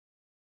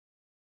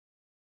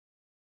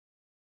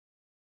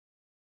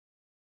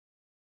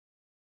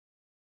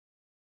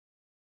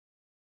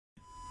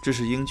这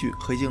是英剧《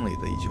黑镜》里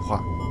的一句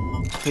话。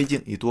黑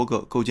镜以多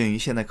个构建于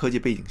现代科技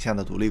背景下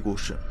的独立故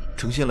事，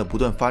呈现了不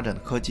断发展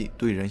的科技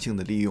对人性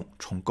的利用、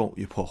重构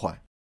与破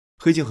坏。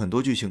黑镜很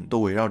多剧情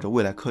都围绕着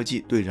未来科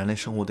技对人类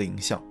生活的影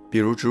响，比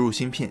如植入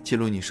芯片记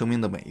录你生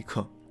命的每一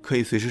刻，可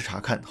以随时查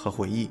看和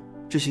回忆。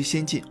这些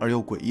先进而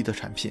又诡异的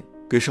产品，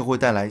给社会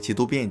带来极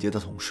度便捷的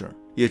同时，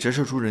也折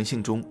射出人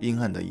性中阴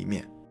暗的一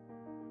面。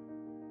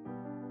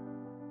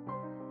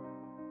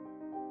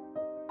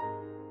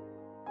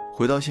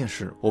回到现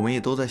实，我们也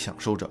都在享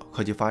受着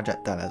科技发展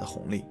带来的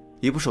红利。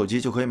一部手机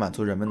就可以满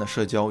足人们的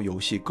社交、游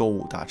戏、购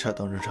物、打车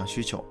等日常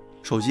需求。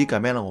手机改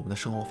变了我们的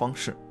生活方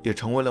式，也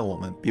成为了我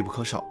们必不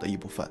可少的一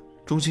部分。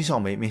中青校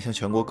媒面向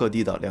全国各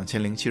地的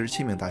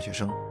2077名大学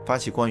生发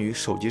起关于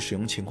手机使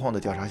用情况的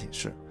调查显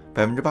示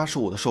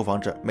，85%的受访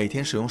者每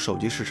天使用手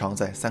机时长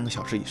在3个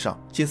小时以上，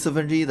近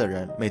1/4的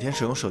人每天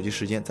使用手机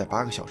时间在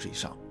8个小时以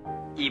上。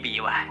意不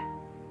意外？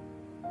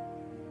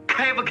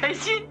开不开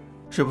心？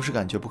是不是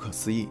感觉不可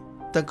思议？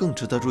但更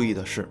值得注意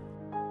的是，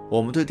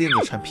我们对电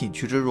子产品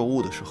趋之若鹜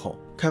的时候，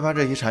开发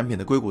这些产品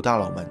的硅谷大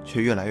佬们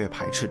却越来越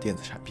排斥电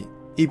子产品。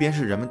一边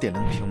是人们点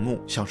亮屏幕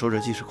享受着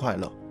即时快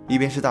乐，一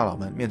边是大佬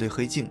们面对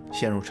黑镜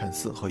陷入沉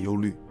思和忧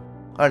虑。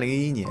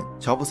2011年，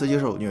乔布斯接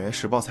受《纽约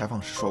时报》采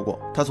访时说过，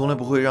他从来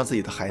不会让自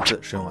己的孩子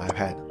使用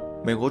iPad。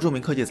美国著名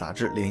科技杂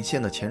志《连线》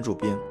的前主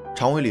编、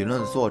长尾理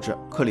论的作者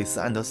克里斯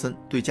·安德森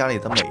对家里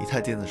的每一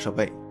台电子设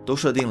备都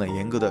设定了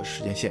严格的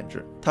时间限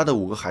制，他的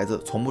5个孩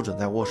子从不准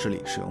在卧室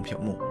里使用屏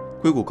幕。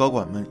硅谷高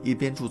管们一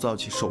边铸造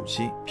起手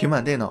机、平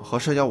板电脑和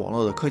社交网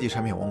络的科技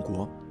产品王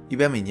国，一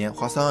边每年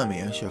花3万美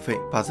元学费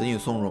把子女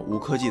送入无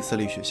科技私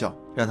立学校，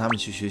让他们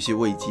去学习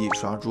喂鸡、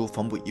刷猪、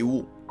缝补衣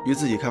物，与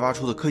自己开发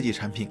出的科技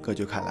产品隔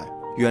绝开来。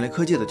远离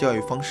科技的教育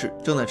方式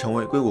正在成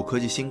为硅谷科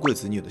技新贵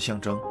子女的象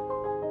征。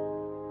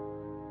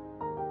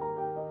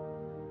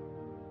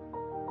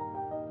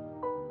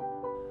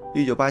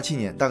1987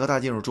年，大哥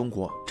大进入中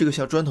国，这个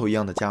像砖头一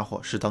样的家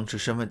伙是当时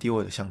身份地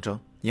位的象征。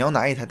你要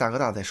拿一台大哥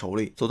大在手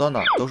里，走到哪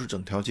儿都是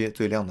整条街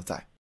最靓的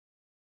仔。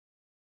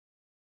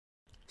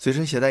随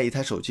身携带一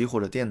台手机或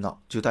者电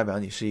脑，就代表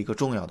你是一个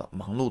重要的、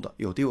忙碌的、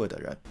有地位的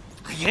人。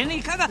哎呀，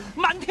你看看，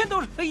满天都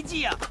是飞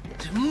机啊，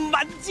这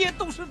满街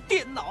都是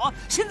电脑啊！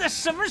现在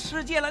什么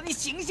世界了？你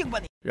醒醒吧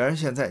你！然而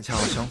现在恰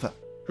好相反，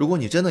如果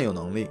你真的有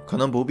能力，可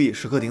能不必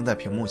时刻盯在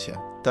屏幕前。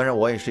当然，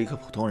我也是一个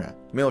普通人，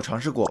没有尝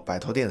试过摆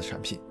脱电子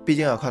产品，毕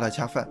竟要靠它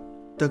恰饭。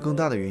但更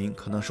大的原因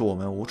可能是我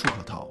们无处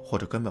可逃，或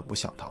者根本不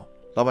想逃。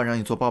老板让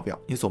你做报表，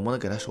你总不能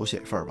给他手写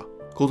一份吧？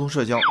沟通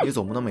社交，你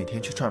总不能每天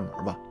去串门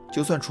吧？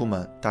就算出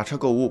门打车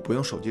购物不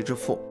用手机支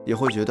付，也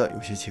会觉得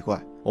有些奇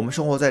怪。我们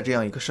生活在这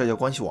样一个社交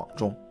关系网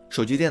中，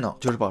手机、电脑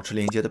就是保持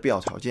连接的必要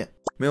条件，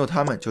没有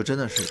它们就真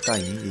的是大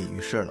隐隐于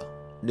市了。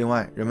另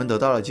外，人们得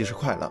到了即时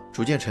快乐，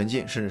逐渐沉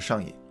浸甚至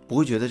上瘾，不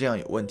会觉得这样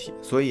有问题，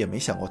所以也没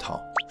想过逃。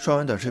刷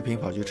完短视频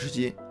跑去吃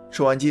鸡，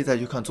吃完鸡再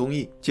去看综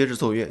艺，接着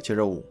奏乐，接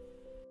着舞。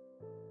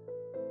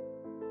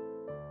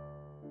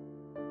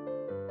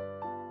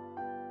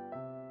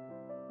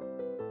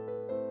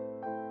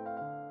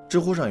知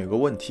乎上有个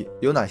问题，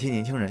有哪些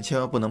年轻人千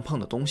万不能碰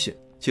的东西？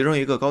其中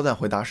一个高赞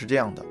回答是这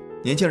样的：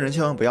年轻人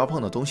千万不要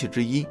碰的东西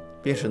之一，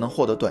便是能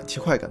获得短期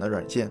快感的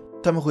软件。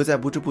他们会在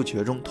不知不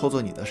觉中偷走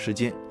你的时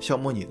间，消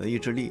磨你的意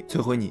志力，摧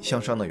毁你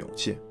向上的勇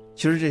气。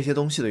其实这些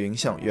东西的影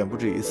响远不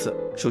止于此，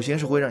首先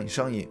是会让你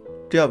上瘾，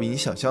这要比你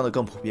想象的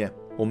更普遍。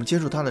我们接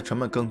触它的成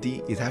本更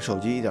低，一台手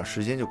机一点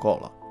时间就够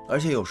了。而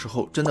且有时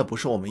候真的不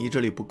是我们意志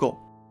力不够。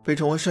被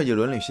称为设计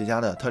伦理学家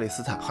的特里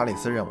斯坦·哈里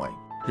斯认为，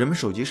人们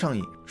手机上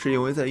瘾是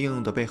因为在应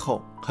用的背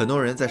后，很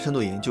多人在深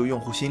度研究用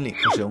户心理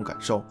和使用感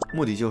受，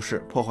目的就是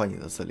破坏你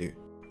的自律。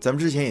咱们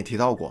之前也提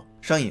到过，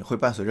上瘾会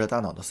伴随着大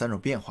脑的3种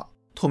变化：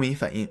脱敏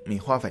反应、敏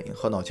化反应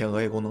和脑前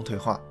额叶功能退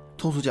化。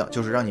通俗讲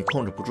就是让你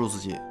控制不住自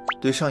己，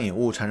对上瘾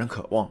物产生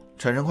渴望，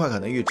产生快感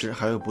的阈值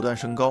还会不断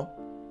升高。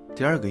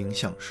第二个影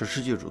响是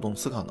失去主动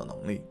思考的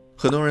能力。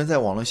很多人在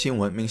网络新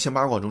闻、明星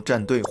八卦中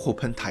站队、互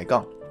喷、抬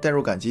杠，代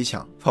入感极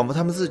强，仿佛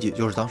他们自己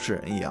就是当事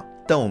人一样。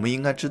但我们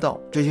应该知道，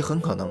这些很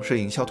可能是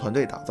营销团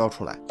队打造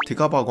出来，提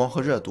高曝光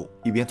和热度，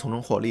以便从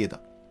中获利的。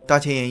大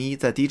前研一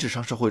在低智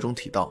商社会中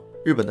提到，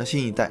日本的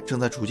新一代正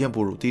在逐渐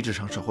步入低智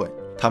商社会，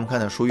他们看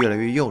的书越来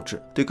越幼稚，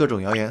对各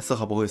种谣言丝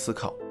毫不会思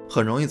考，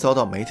很容易遭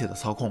到媒体的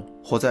操控，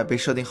活在被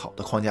设定好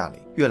的框架里，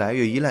越来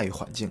越依赖于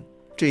环境。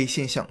这一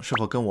现象是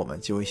否跟我们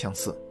极为相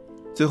似？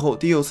最后，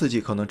低幼刺激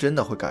可能真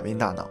的会改变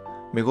大脑。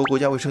美国国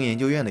家卫生研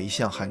究院的一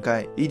项涵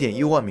盖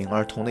 1.1 万名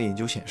儿童的研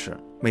究显示，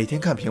每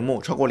天看屏幕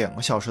超过2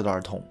个小时的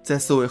儿童，在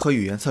思维和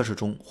语言测试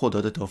中获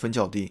得的得分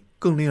较低。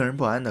更令人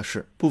不安的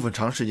是，部分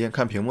长时间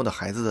看屏幕的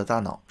孩子的大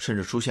脑甚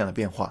至出现了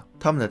变化，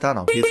他们的大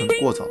脑皮层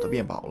过早的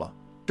变薄了。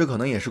这可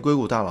能也是硅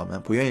谷大佬们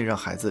不愿意让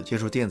孩子接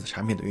触电子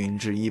产品的原因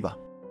之一吧。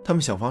他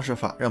们想方设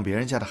法让别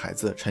人家的孩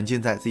子沉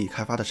浸在自己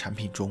开发的产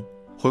品中，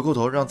回过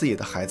头让自己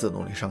的孩子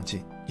努力上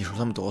进，你说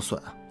他们多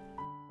损啊！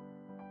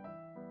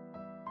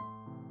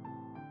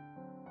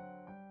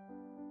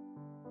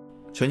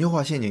全球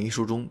化陷阱一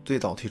书中最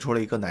早提出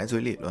了一个奶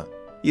嘴理论，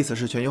意思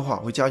是全球化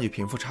会加剧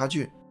贫富差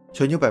距，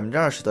全球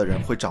20%的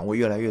人会掌握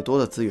越来越多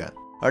的资源，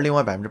而另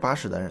外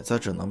80%的人则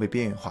只能被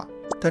边缘化。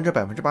但这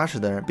80%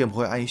的人并不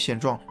会安于现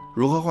状，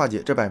如何化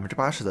解这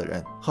80%的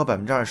人和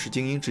20%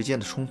精英之间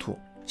的冲突，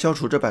消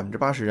除这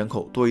80%人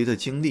口多余的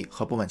精力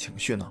和不满情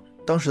绪呢？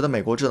当时的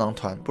美国智囊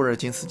团布热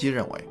津斯基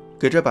认为，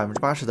给这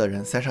80%的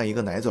人塞上一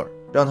个奶嘴，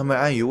让他们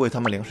安于为他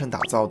们量身打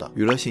造的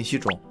娱乐信息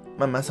中，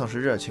慢慢丧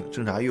失热情、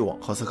挣扎欲望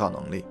和思考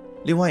能力。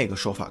另外一个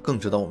说法更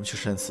值得我们去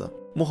深思，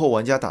幕后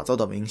玩家打造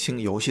的明星、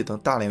游戏等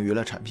大量娱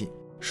乐产品，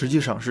实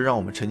际上是让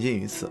我们沉浸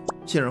于此，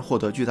信任获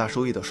得巨大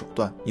收益的手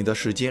段。你的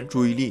时间、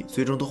注意力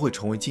最终都会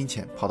成为金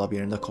钱，跑到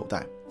别人的口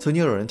袋。曾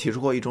经有人提出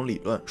过一种理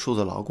论，数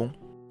字劳工。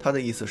他的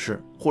意思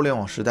是，互联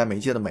网时代媒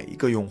介的每一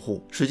个用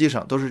户，实际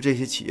上都是这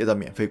些企业的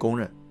免费工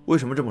人。为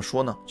什么这么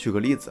说呢？举个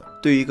例子，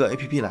对于一个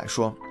APP 来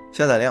说，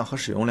下载量和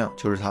使用量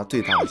就是它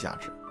最大的价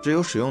值。只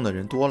有使用的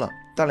人多了，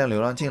大量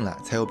流量进来，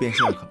才有变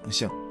现的可能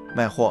性。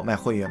卖货、卖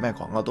会员、卖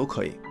广告都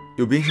可以，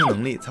有变现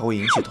能力才会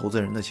引起投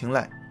资人的青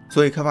睐。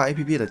所以开发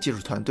APP 的技术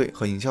团队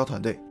和营销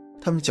团队，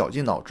他们绞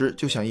尽脑汁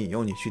就想引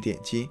诱你去点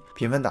击、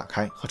频繁打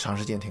开和长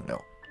时间停留。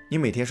你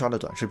每天刷的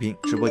短视频、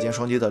直播间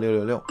双击的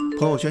666、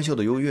朋友圈秀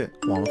的优越、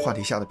网络话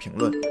题下的评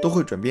论，都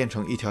会转变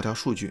成一条条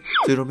数据，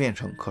最终变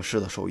成可视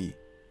的收益。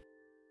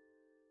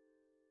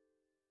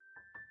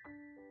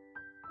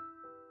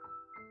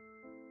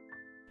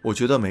我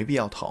觉得没必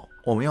要逃，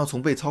我们要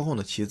从被操控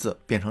的棋子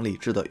变成理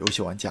智的游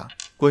戏玩家。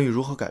关于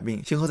如何改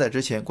变，星河在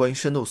之前关于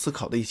深度思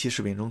考的一期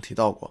视频中提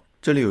到过，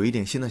这里有一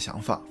点新的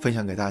想法分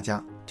享给大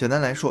家。简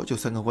单来说，就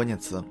3个关键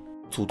词：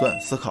阻断、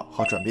思考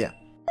和转变。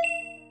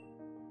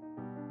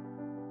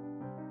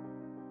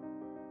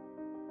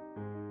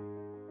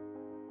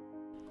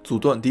阻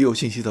断低诱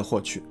信息的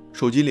获取，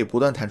手机里不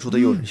断弹出的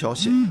诱人消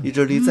息，意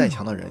志力再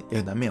强的人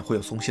也难免会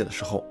有松懈的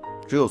时候。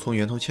只有从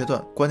源头切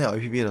断，关掉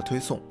APP 的推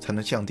送，才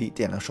能降低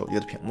点亮手机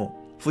的屏幕。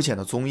肤浅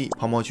的综艺、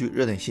泡沫剧、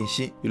热点信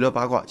息、娱乐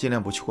八卦尽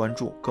量不去关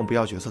注，更不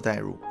要角色代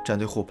入、站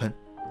队互喷。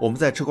我们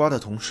在吃瓜的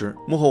同时，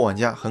幕后玩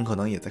家很可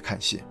能也在看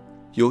戏。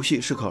游戏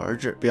适可而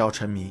止，不要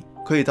沉迷，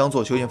可以当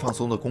做休闲放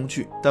松的工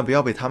具，但不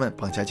要被他们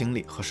绑架精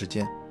力和时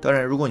间。当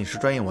然，如果你是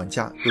专业玩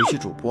家、游戏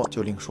主播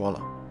就另说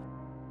了。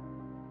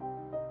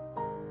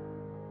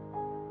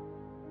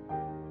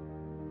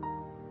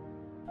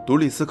独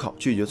立思考，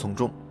拒绝从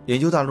众。研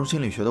究大众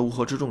心理学的乌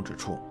合之众指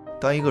出，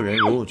当一个人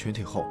融入群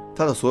体后，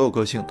他的所有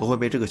个性都会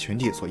被这个群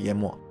体所淹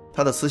没，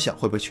他的思想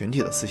会被群体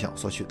的思想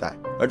所取代。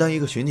而当一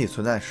个群体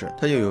存在时，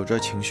他就有着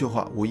情绪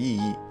化、无意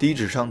义、低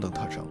智商等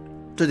特征。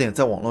这点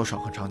在网络上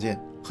很常见，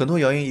很多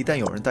谣言一旦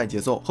有人带节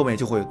奏，后面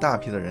就会有大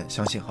批的人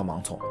相信和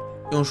盲从。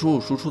用输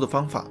入输出的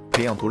方法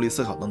培养独立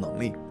思考的能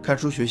力，看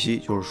书学习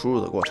就是输入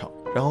的过程，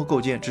然后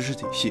构建知识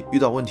体系，遇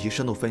到问题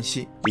深度分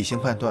析、理性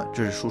判断，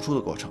这是输出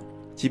的过程。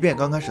即便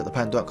刚开始的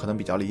判断可能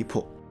比较离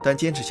谱，但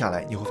坚持下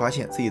来，你会发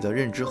现自己的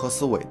认知和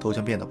思维都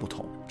将变得不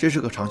同。这是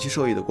个长期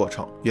受益的过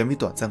程，远比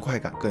短暂快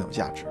感更有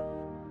价值。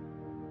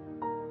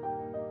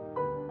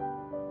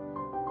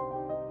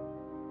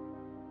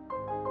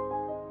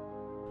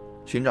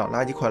寻找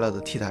垃圾快乐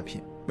的替代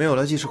品，没有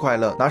了即时快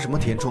乐，拿什么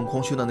填充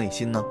空虚的内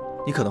心呢？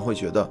你可能会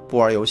觉得，不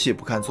玩游戏、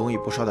不看综艺、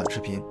不刷短视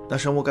频，那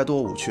生活该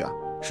多无趣啊！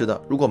是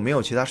的，如果没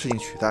有其他事情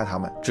取代它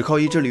们，只靠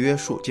意志力约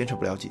束，坚持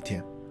不了几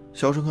天。《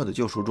肖申克的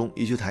救赎》中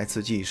一句台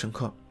词记忆深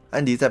刻，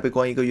安迪在被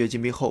关1个月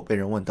禁闭后被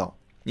人问到，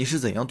你是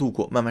怎样度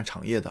过漫漫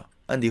长夜的？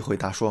安迪回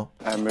答说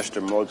I have Mr.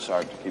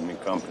 Mozart to keep me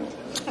company.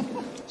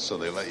 So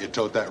they let you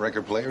tote that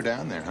record player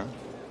down there, huh?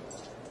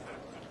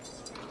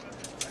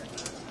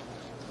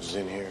 It's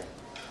in here.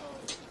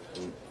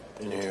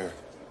 In here.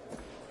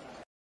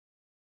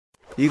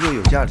 一个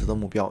有价值的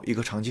目标，一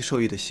个长期受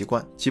益的习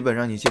惯，几本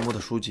让你进步的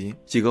书籍，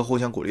几个互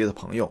相鼓励的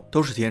朋友，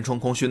都是填充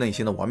空虚内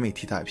心的完美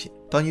替代品。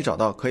当你找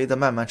到可以在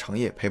漫漫长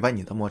夜陪伴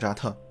你的莫扎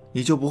特，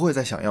你就不会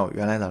再想要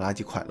原来的垃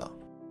圾快乐。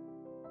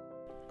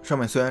上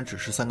面虽然只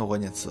是3个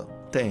关键词，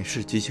但也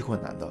是极其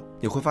困难的。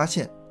你会发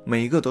现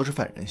每一个都是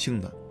反人性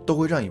的，都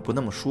会让你不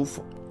那么舒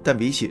服。但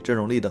比起这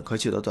种立等可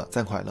取的短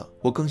暂快乐，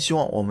我更希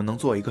望我们能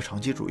做一个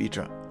长期主义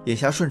者。眼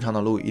下顺畅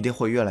的路一定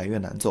会越来越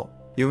难走，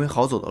因为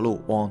好走的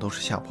路往往都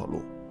是下坡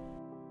路。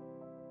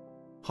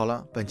好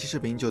了，本期视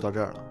频就到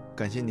这儿了，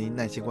感谢您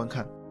耐心观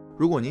看。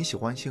如果您喜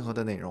欢星河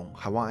的内容，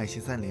还望爱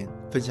心3连，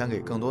分享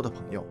给更多的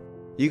朋友。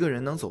一个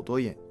人能走多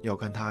远，要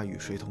看他与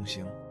谁同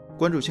行。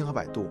关注星河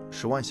摆渡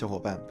，10万小伙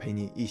伴陪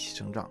你一起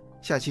成长。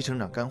下期成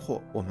长干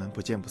货，我们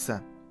不见不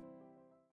散。